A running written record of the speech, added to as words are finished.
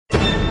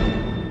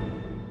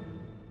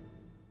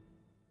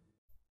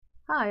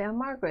Hi, I'm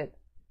Margaret,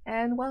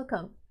 and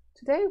welcome.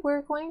 Today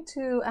we're going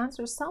to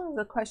answer some of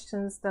the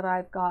questions that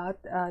I got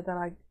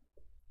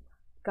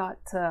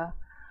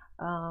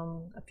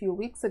a few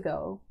weeks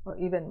ago, or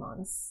even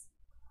months.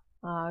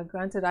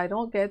 Granted, I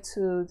don't get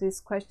to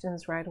these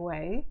questions right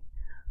away,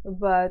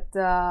 but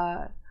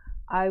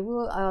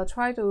I'll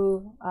try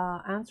to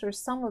answer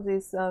some of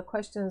these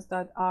questions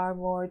that are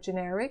more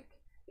generic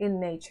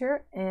in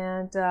nature,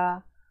 and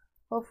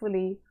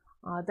hopefully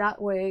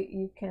that way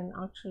you can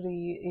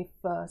actually, if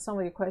some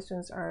of your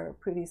questions are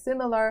pretty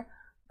similar,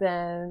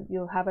 then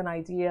you'll have an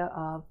idea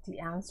of the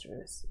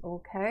answers.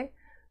 Okay,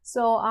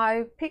 so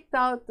I picked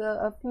out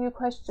a few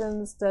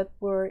questions that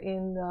were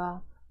in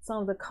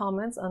some of the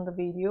comments on the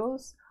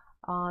videos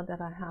that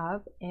I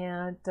have,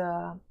 and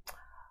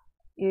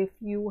if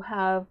you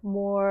have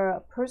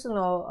more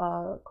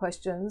personal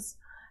questions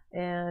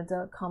and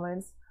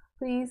comments,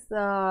 please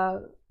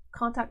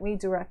contact me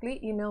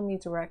directly, email me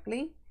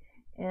directly,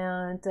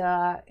 and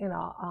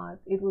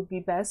it would be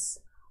best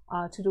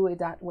to do it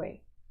that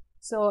way.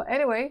 So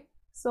anyway,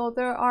 so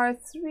there are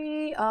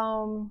three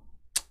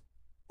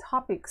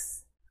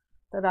topics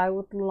that I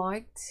would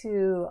like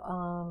to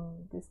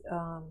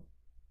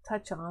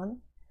touch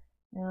on,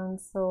 and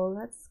so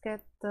let's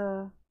get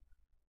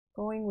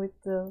going with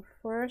the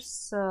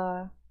first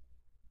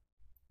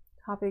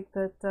topic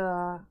that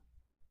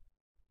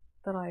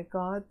I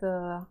got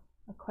a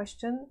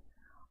question.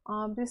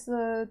 These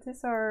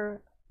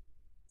are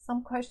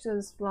some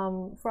questions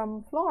from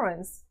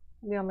Florence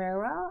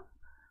Liamera.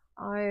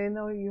 I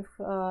know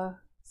you've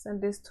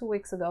sent this 2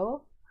 weeks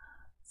ago.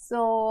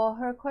 So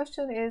her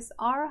question is,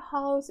 our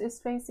house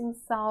is facing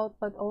south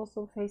but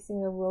also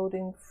facing a road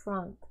in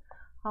front.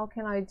 How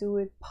can I do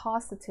it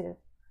positive?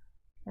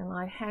 Can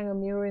I hang a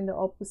mirror in the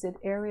opposite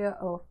area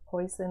of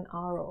poison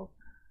arrow?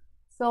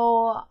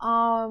 So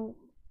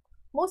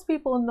most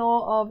people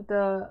know of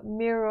the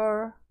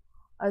mirror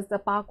as the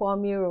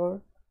Bagua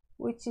mirror,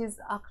 which is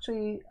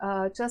actually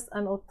just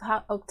an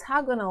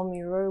octagonal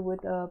mirror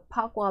with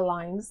Bagua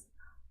lines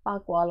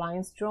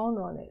drawn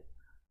on it.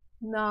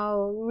 Now,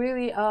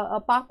 really,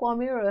 a Bagua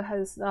mirror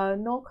has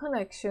no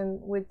connection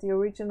with the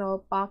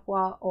original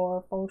Bagua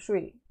or Feng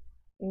Shui.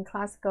 In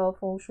classical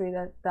Feng Shui,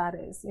 that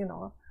is,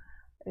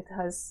 it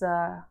has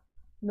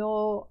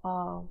no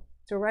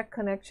direct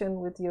connection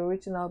with the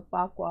original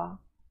Bagua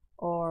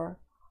or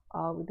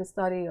with the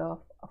study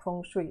of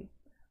Feng Shui.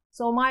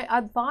 So my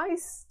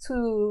advice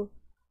to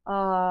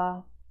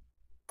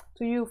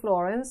you,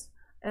 Florence,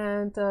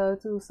 and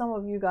to some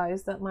of you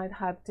guys that might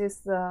have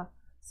this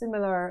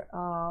similar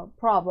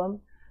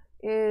problem,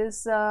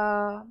 is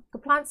to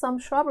plant some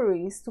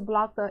shrubberies to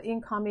block the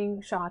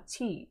incoming Sha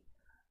Qi.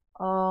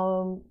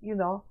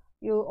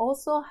 You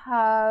also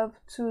have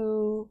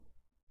to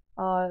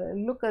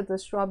look at the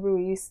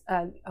shrubberies.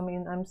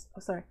 I'm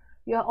sorry.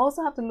 You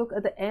also have to look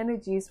at the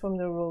energies from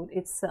the road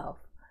itself,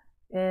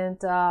 and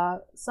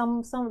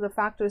some of the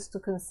factors to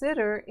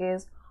consider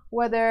is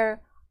whether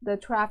the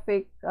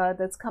traffic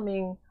that's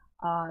coming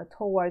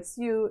towards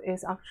you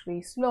is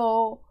actually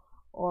slow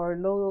or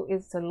low.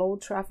 It's a low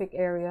traffic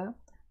area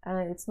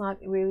and it's not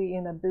really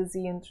in a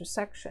busy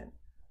intersection,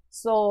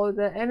 so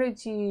the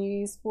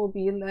energies will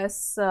be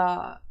less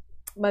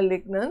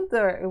malignant,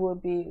 or it will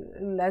be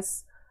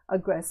less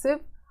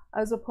aggressive,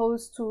 as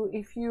opposed to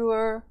if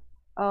your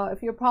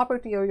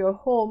property or your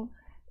home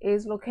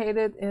is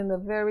located in a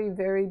very,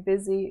 very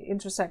busy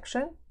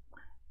intersection,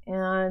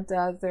 and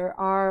there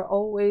are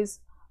always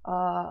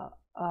a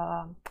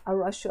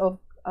rush of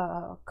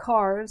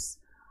cars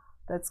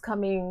that's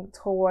coming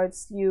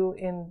towards you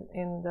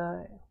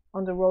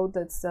on the road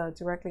that's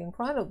directly in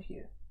front of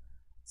you.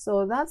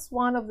 So that's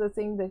one of the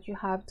things that you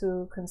have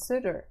to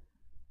consider.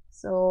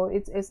 So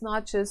it's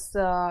not just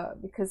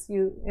because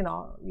you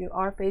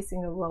are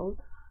facing a road,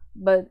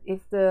 but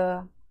if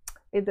the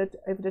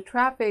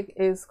traffic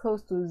is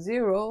close to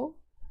zero,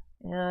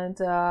 and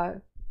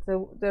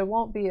there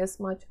won't be as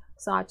much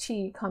Sha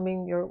Qi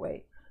coming your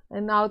way.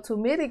 And now to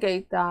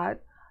mitigate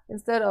that,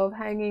 instead of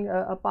hanging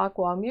a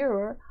Bagua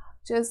mirror,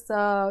 just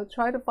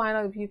try to find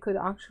out if you could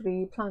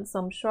actually plant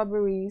some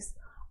shrubberies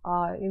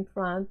in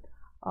front,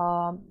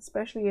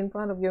 especially in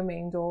front of your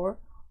main door,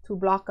 to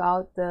block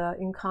out the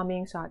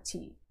incoming Sha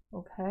Qi.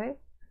 Okay,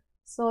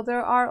 so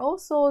there are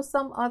also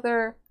some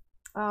other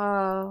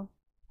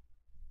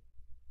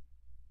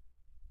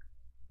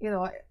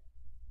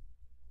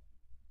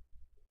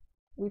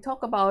we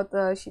talk about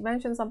she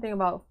mentioned something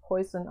about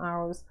poison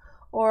arrows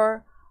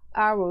or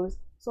arrows.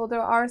 So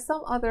there are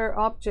some other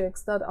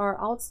objects that are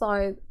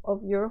outside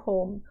of your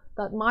home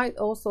that might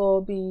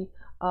also be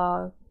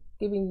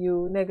giving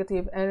you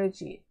negative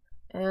energy.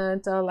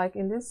 And like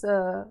in this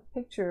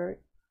picture,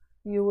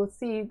 you will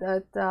see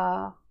that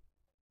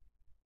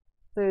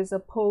there's a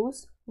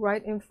post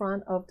right in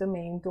front of the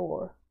main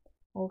door.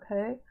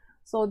 Okay,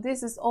 so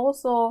this is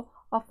also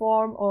a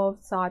form of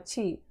Sha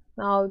Qi.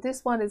 Now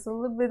this one is a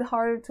little bit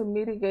harder to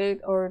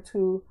mitigate or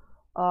to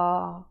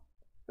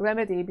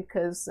remedy,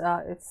 because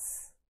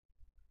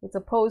it's a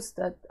post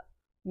that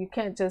you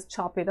can't just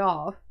chop it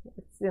off.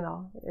 It's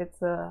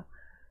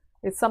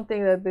it's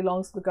something that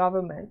belongs to the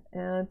government,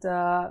 and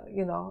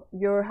you know,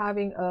 you're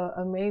having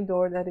a main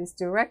door that is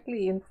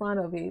directly in front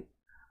of it,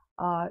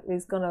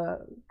 is gonna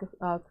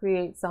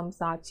create some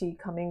sachi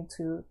coming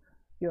to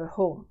your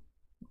home.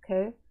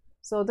 Okay,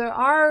 so there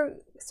are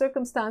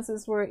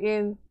circumstances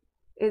wherein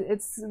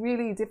it's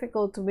really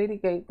difficult to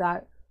mitigate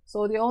that.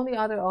 So the only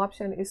other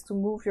option is to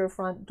move your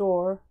front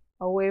door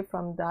away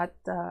from that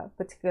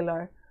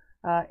particular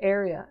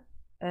area,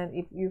 and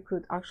if you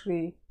could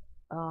actually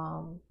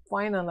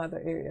find another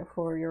area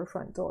for your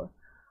front door.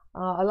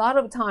 A lot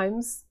of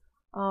times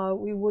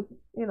we would,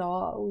 you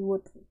know, we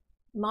would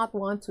not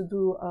want to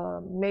do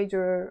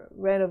major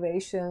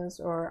renovations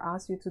or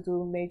ask you to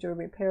do major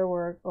repair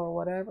work or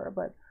whatever,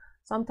 but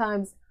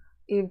sometimes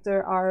if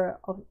there are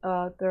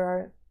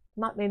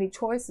not many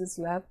choices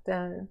left,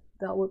 then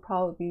that would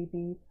probably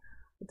be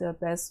the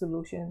best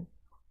solution.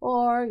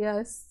 Or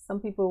yes, some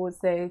people would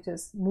say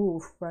just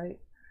move, right?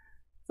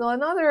 So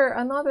another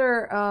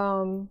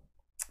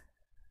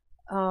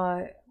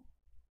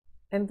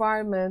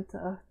environment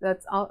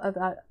that's out of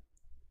that,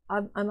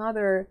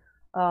 another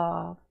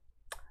how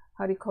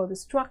do you call the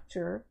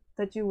structure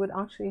that you would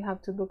actually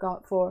have to look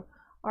out for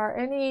are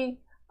any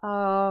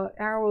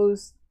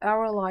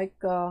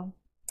arrow-like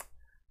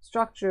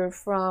structure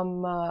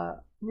from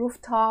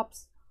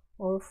rooftops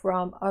or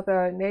from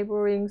other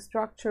neighboring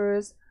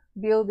structures,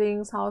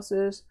 buildings,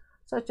 houses,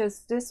 such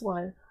as this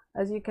one.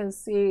 As you can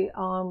see,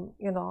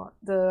 you know,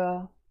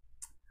 the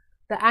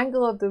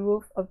angle of the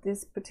roof of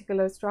this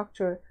particular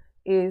structure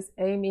is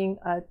aiming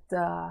at,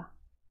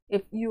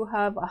 if you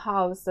have a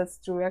house that's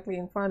directly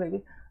in front of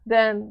you,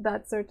 then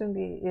that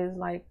certainly is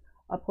like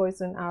a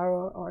poison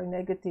arrow or a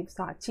negative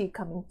sachi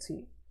coming to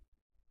you.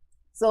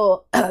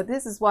 So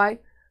this is why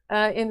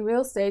in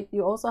real estate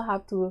you also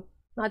have to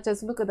not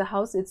just look at the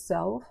house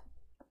itself,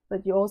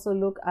 but you also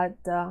look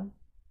at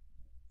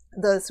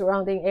the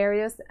surrounding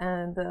areas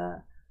and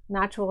the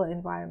natural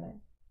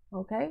environment.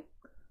 Okay.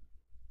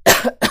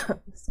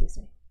 Excuse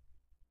me.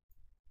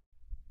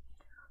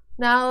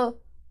 Now,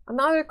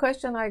 another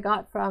question I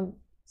got from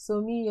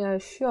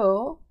Somiya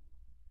Sho.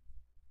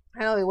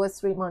 I know it was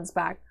 3 months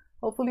back.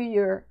 Hopefully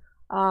you're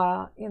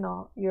you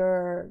know,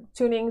 you're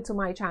tuning to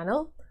my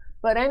channel.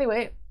 But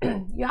anyway,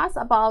 you asked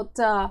about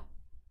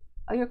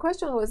your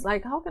question was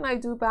like, how can I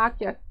do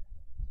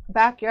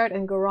backyard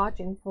and garage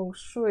in feng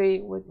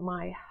shui with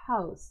my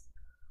house?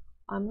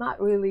 I'm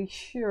not really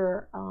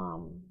sure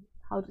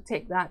how to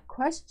take that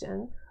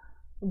question,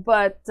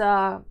 but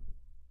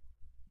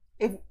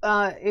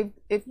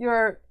if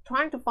you're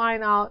trying to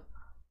find out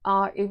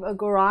if a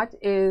garage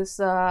is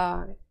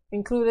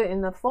included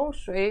in the feng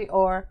shui,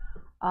 or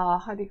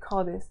how do you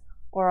call this,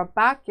 or a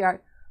backyard,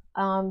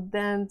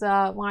 then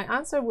my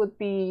answer would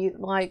be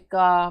like,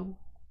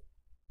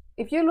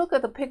 if you look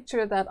at the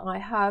picture that I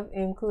have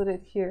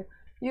included here,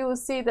 you will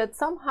see that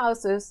some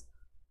houses,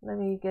 let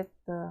me get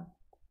the,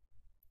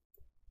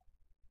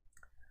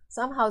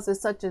 some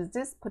houses such as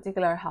this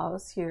particular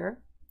house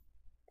here,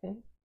 okay,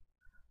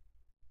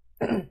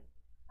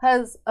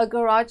 has a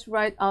garage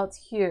right out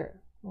here.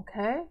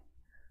 Okay,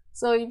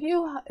 so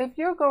if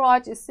your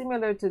garage is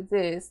similar to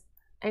this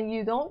and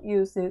you don't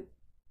use it,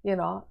 you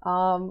know,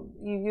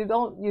 you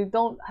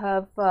don't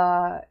have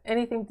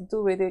anything to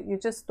do with it, you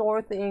just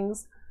store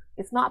things,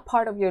 it's not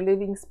part of your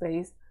living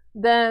space,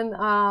 then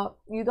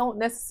you don't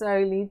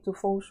necessarily need to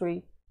feng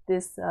shui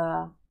this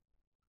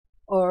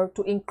or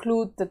to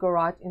include the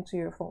garage into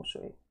your feng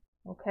shui.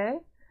 Okay,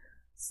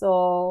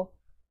 so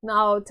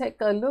now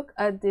take a look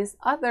at this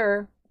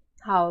other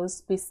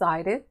house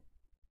beside it.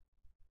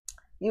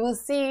 You will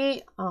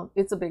see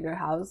it's a bigger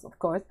house, of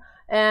course,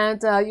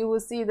 and you will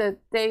see that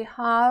they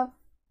have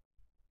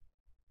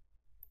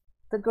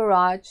the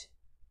garage,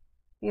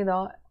 you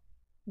know,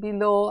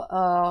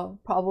 below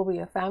probably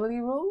a family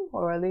room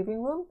or a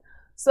living room.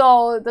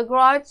 So the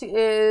garage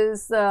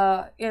is,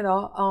 you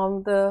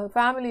know, the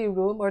family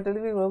room or the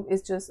living room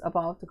is just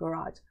above the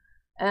garage.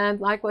 And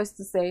likewise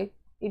to say,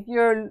 if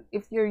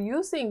you're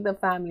using the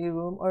family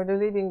room or the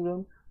living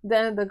room,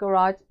 then the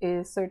garage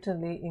is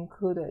certainly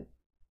included.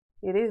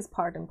 It is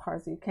part and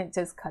parcel. You can't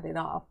just cut it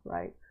off,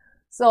 right?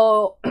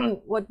 So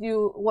what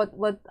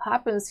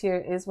happens here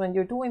is when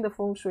you're doing the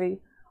feng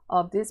shui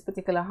of this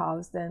particular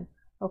house, then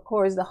of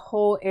course the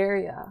whole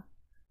area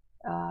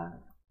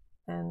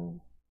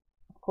and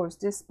of course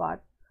this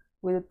spot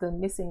with the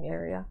missing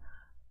area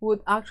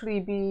would actually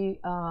be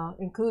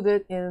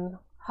included in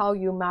how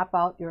you map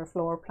out your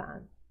floor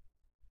plan.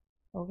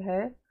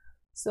 Okay,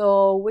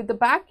 so with the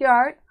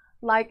backyard,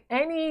 like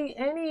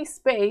any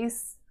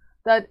space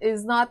that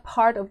is not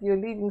part of your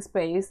living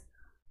space,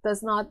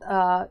 does not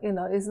you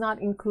know, is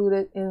not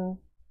included in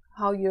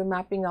how you're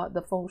mapping out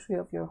the feng shui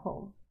of your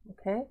home.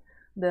 Okay,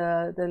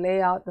 the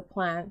layout, the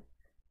plan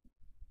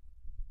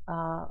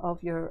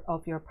of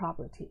your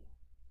property.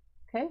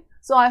 Okay,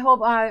 so I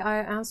hope I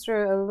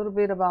answered a little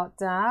bit about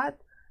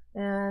that,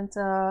 and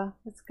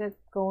let's get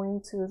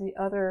going to the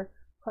other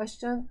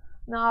question.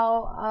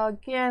 Now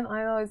again,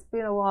 I know it's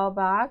been a while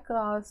back.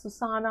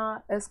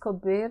 Susana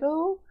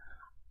Escobedo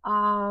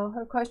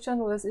Her question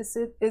was, is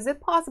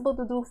it possible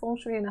to do feng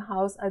shui in a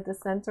house at the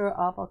center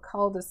of a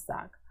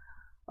cul-de-sac?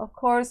 Of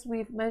course,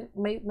 we've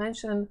made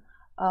mention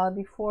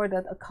before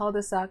that a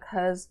cul-de-sac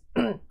has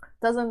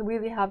doesn't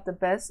really have the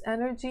best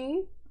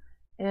energy,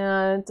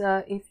 and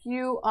if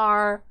you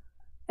are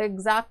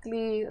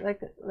exactly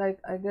like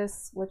I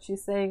guess what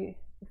she's saying,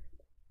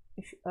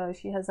 if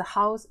she has a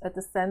house at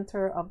the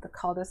center of the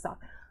cul-de-sac.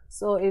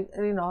 So if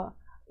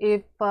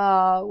if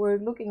we're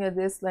looking at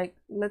this, like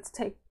let's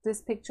take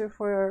this picture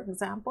for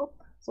example.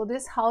 So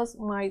this house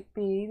might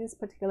be, this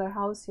particular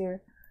house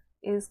here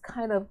is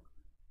kind of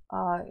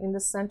in the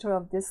center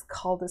of this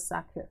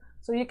cul-de-sac here.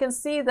 So you can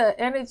see the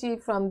energy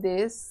from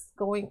this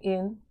going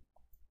in.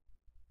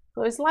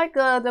 So it's like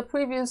the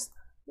previous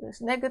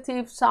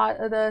negative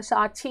the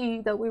sha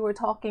qi that we were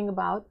talking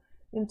about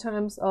in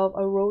terms of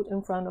a road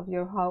in front of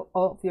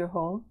your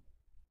home.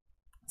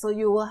 So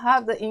you will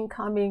have the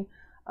incoming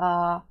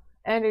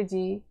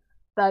energy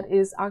that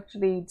is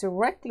actually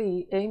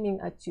directly aiming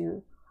at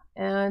you,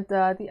 and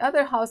the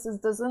other houses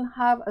doesn't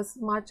have as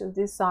much of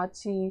this sha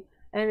qi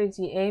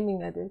energy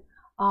aiming at it.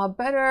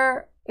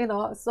 Better,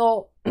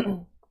 so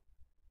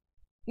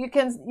you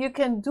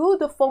can do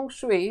the feng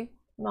shui.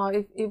 Now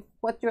if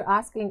what you're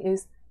asking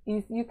is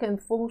if you can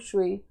feng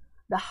shui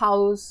the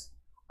house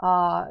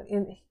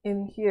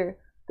in here,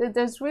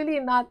 there's really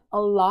not a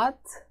lot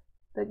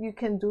that you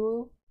can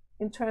do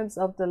in terms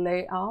of the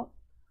layout.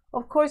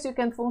 Of course, you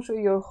can feng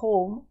shui your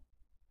home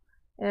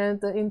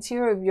and the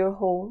interior of your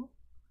home,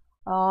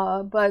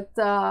 but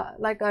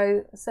like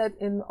I said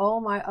in all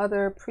my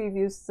other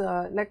previous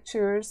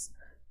lectures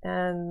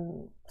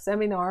and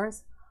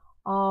seminars,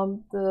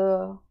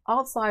 the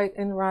outside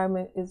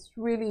environment is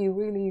really,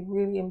 really,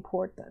 really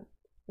important.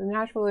 The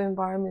natural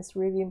environment is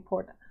really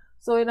important.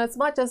 So in as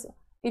much as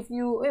if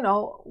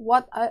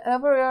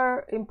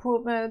whatever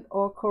improvement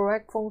or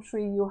correct feng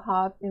shui you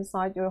have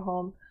inside your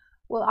home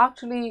will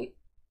actually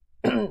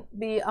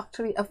be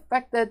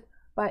affected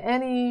by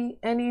any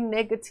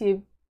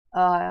negative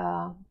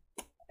feng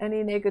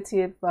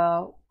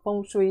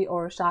shui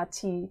or sha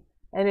qi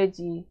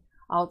energy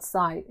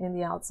outside, in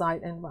the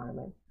outside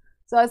environment.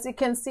 So as you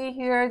can see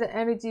here, the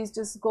energies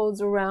just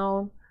goes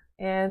around,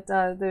 and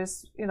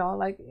there's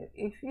like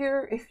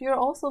if you're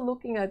also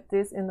looking at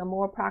this in a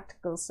more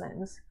practical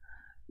sense,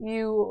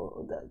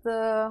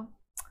 the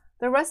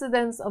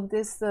residents of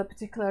this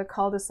particular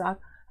cul-de-sac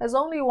has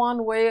only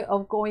one way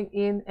of going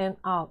in and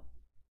out,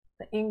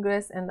 the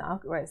ingress and the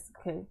outgress.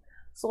 Okay,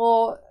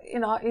 so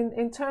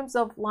in terms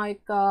of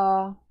like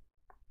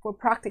for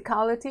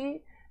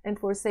practicality and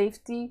for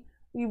safety,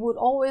 we would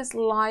always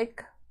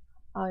like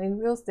in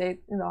real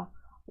estate,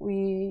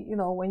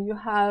 when you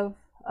have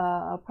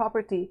a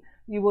property,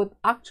 you would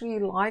actually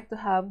like to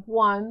have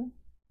one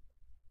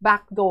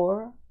back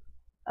door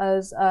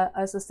as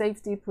a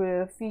safety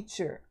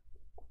feature.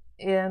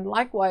 And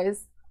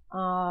likewise,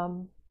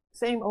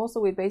 same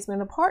also with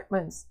basement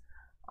apartments.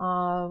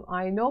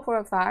 I know for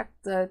a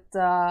fact that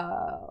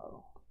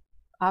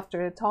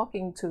after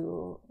talking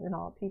to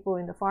people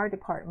in the fire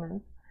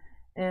department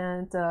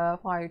and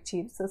fire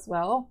chiefs as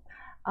well,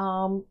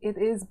 it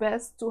is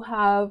best to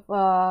have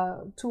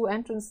two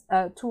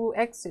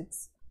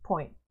exits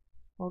point.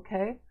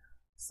 Okay,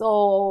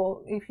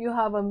 so if you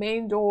have a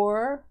main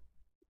door,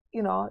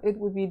 it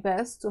would be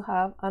best to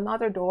have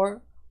another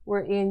door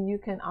wherein you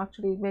can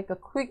actually make a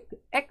quick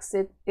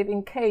exit if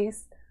in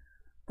case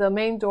the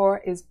main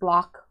door is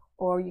blocked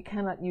or you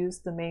cannot use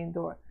the main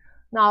door.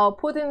 Now,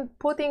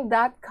 putting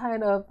that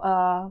kind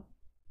of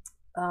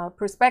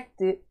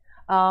perspective,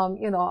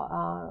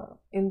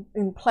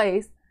 in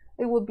place,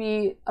 it would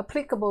be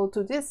applicable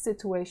to this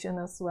situation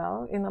as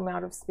well, in a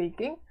matter of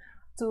speaking,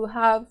 to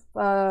have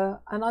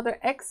another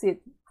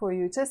exit for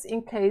you, just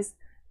in case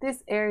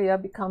this area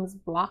becomes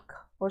blocked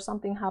or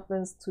something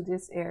happens to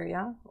this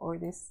area or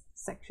this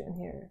section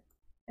here,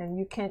 and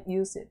you can't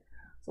use it.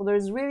 So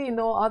there's really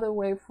no other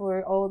way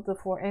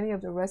for any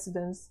of the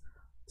residents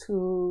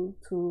to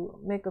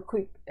make a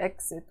quick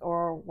exit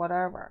or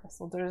whatever.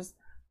 So there's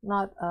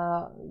not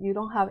you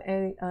don't have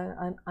any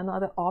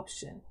another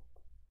option,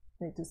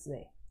 need to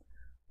say.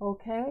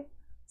 Okay,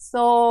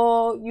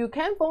 so you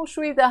can feng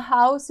shui the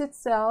house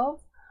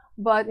itself,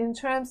 but in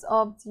terms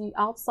of the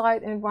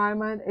outside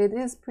environment, it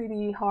is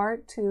pretty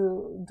hard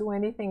to do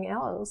anything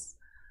else.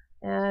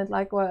 And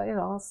like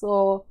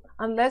so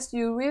unless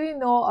you really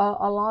know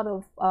a lot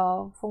of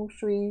feng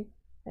shui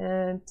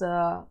and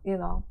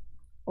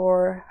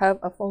or have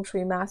a feng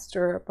shui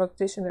master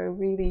practitioner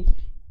really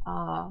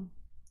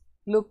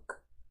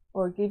look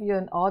or give you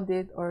an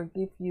audit or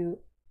give you,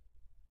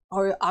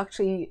 or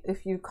actually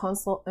if you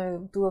consult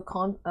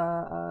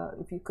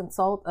if you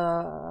consult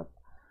a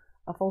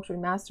feng shui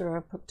master or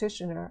a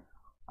practitioner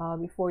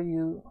before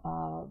you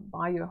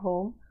buy your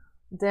home,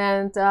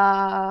 then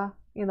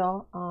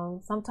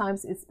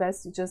sometimes it's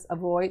best to just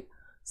avoid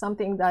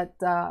something that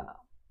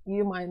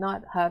you might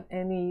not have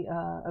any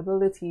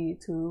ability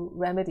to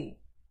remedy.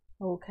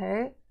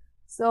 Okay,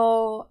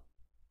 so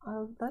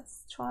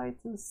let's try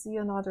to see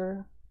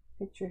another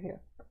picture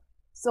here.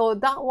 So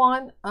that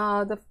one,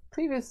 the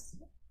previous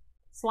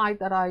slide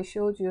that I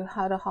showed you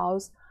had a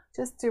house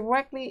just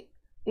directly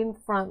in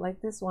front,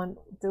 like this one,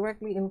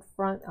 directly in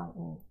front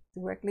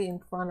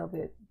of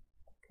it.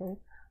 Okay,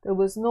 there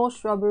was no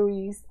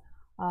shrubberies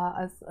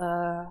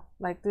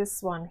like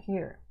this one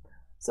here.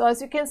 So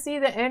as you can see,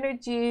 the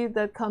energy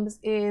that comes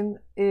in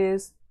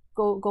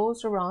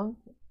goes around,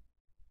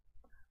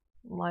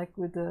 like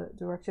with the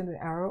direction of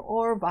the arrow,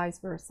 or vice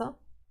versa,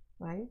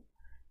 right?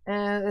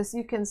 And as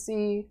you can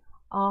see,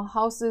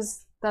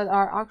 houses that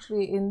are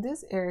actually in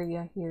this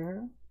area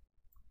here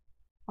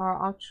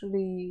are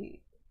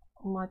actually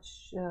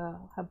much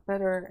have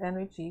better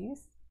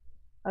energies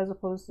as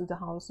opposed to the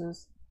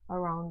houses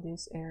around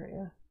this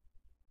area.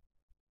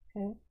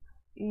 Okay,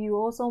 you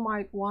also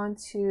might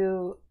want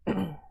to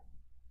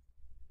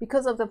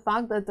because of the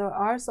fact that there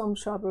are some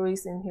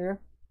shrubberies in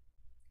here,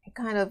 it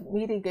kind of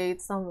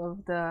mitigates some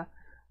of the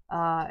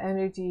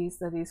energies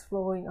that is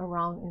flowing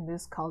around in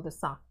this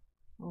cul-de-sac.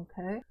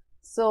 Okay,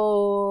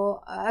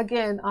 so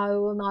again, I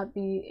will not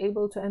be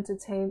able to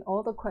entertain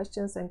all the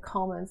questions and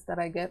comments that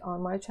I get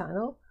on my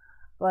channel,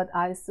 but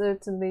I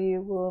certainly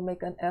will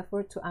make an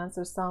effort to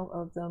answer some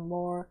of the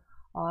more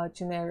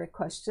generic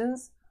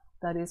questions,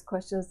 that is,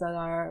 questions that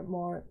are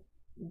more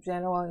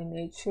general in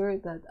nature,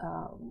 that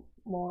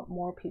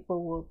more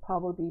people will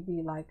probably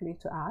be likely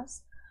to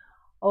ask,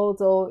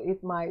 although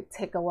it might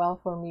take a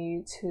while for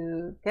me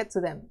to get to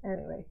them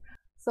anyway.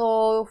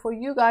 So for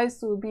you guys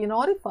to be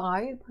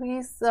notified,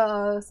 please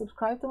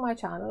subscribe to my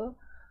channel,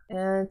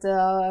 and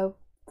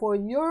for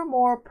your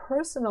more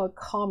personal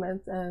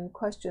comments and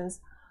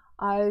questions,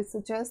 I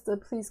suggest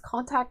that please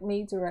contact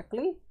me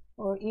directly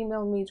or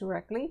email me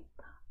directly.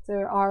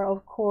 There are,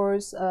 of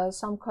course,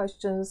 some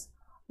questions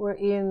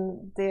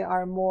wherein they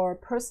are more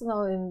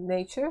personal in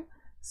nature,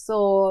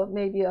 so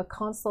maybe a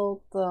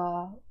consult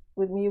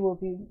with me will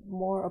be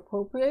more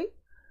appropriate.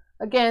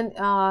 Again,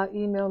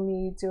 email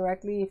me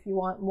directly if you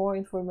want more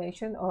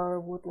information or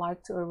would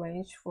like to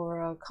arrange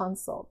for a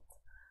consult.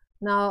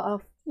 Now, a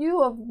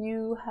few of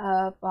you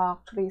have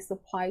actually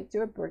supplied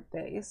your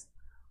birthdays.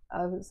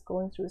 I was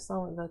going through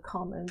some of the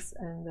comments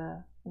and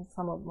in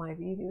some of my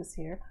videos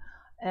here,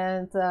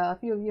 and a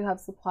few of you have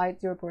supplied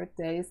your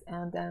birthdays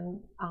and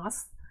then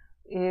asked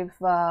if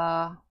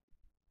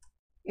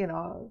you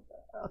know,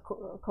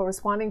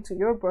 corresponding to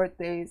your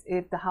birthdays,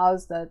 if the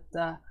house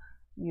that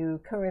you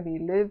currently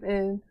live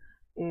in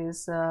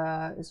is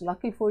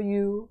lucky for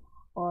you,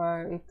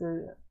 or if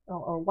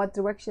or what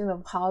direction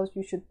of house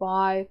you should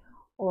buy,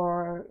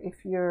 or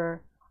if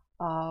you're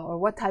or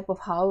what type of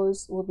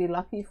house will be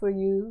lucky for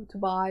you to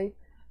buy,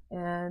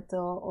 and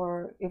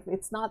or if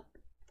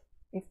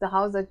the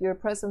house that you're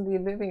presently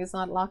living is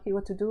not lucky,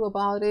 what to do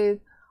about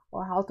it,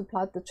 or how to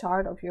plot the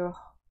chart of your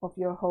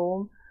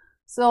home.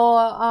 So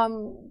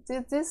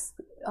this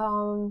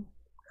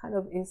kind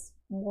of is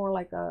more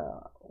like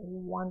a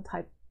one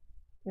type,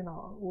 you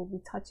know, we'll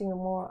be touching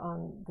more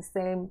on the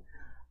same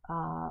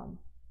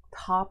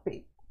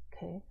topic.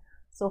 Okay,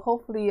 so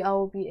hopefully I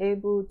will be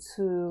able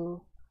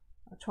to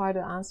try to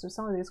answer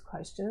some of these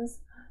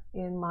questions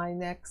in my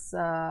next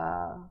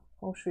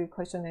feng shui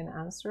question and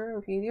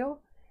answer video.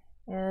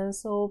 And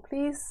so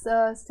please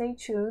stay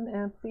tuned,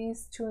 and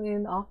please tune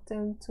in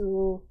often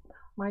to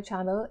my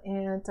channel,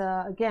 and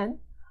again,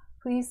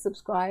 please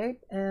subscribe,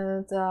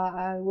 and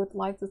I would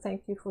like to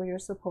thank you for your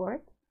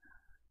support,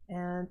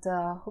 and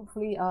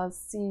hopefully I'll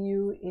see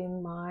you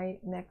in my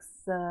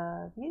next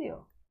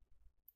video.